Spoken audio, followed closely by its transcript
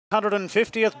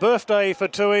150th birthday for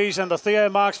Tui's, and the Theo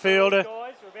Marksfield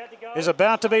is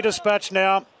about to be dispatched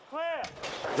now.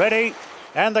 Ready.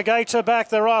 And the gates are back,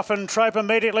 they're off, and Trope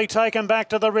immediately taken back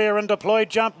to the rear and deployed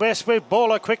jump west with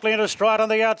Baller quickly into stride on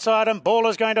the outside, and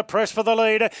Baller's going to press for the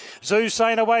lead.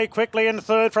 Zusane away quickly in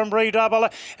third from Redouble,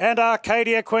 and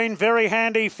Arcadia Queen very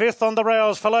handy fifth on the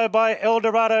rails, followed by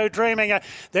Eldorado Dreaming.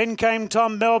 Then came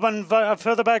Tom Melbourne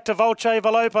further back to Volce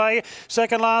Velope.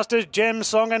 Second last is Gem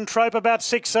Song, and Trope about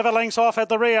 6-7 lengths off at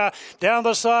the rear. Down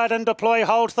the side and Deploy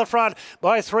holds the front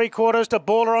by 3/4 to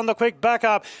Baller on the quick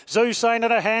backup. Zusane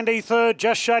in a handy third,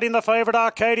 just shading the favourite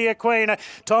Arcadia Queen.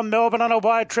 Tom Melbourne on a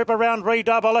wide trip around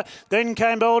Redouble. Then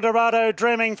came Eldorado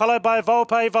Dreaming, followed by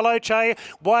Volpe Veloce.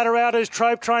 Wider out is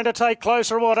Trope trying to take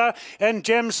closer water, and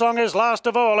Gem Song is last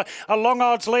of all. A long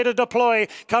odds leader Deploy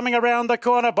coming around the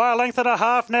corner by a length and a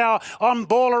half now on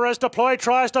Baller as Deploy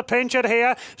tries to pinch it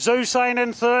here. Zusane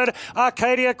in third.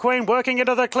 Arcadia Queen working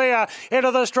into the clear,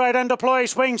 into the straight, and Deploy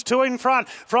swings two in front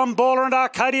from Baller and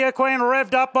Arcadia Queen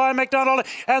revved up by McDonald,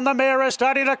 and the mare is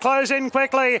starting to close in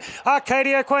quickly.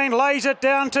 Arcadia Queen lays it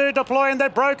down to Deploy, and they're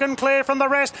broken clear from the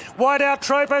rest. Wide out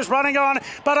Trope is running on,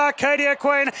 but Arcadia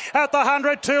Queen at the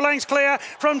 100, 2 lengths clear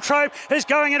from Trope, is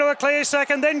going into a clear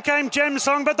second. Then came Gem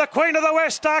Song, but the Queen of the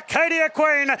West, Arcadia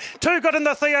Queen, too good in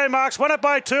the Theo Marks, won it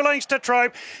by 2 lengths to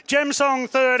Trope. Gem Song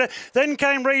third, then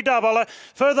came Redouble.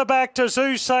 Further back to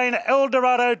Zusane,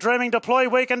 Eldorado Dreaming, Deploy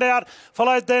weakened out,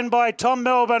 followed then by Tom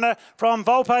Melbourne from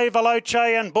Volpe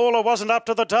Veloce, and Baller wasn't up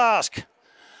to the task.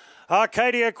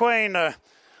 Arcadia Queen,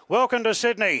 welcome to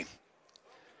Sydney.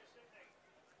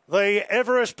 The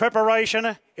Everest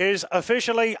preparation is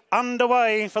officially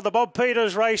underway for the Bob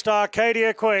Peters race to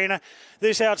Arcadia Queen.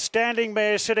 This outstanding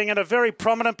mare sitting in a very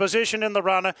prominent position in the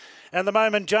run, and the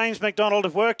moment James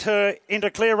McDonald worked her into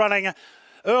clear running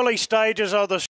early stages of the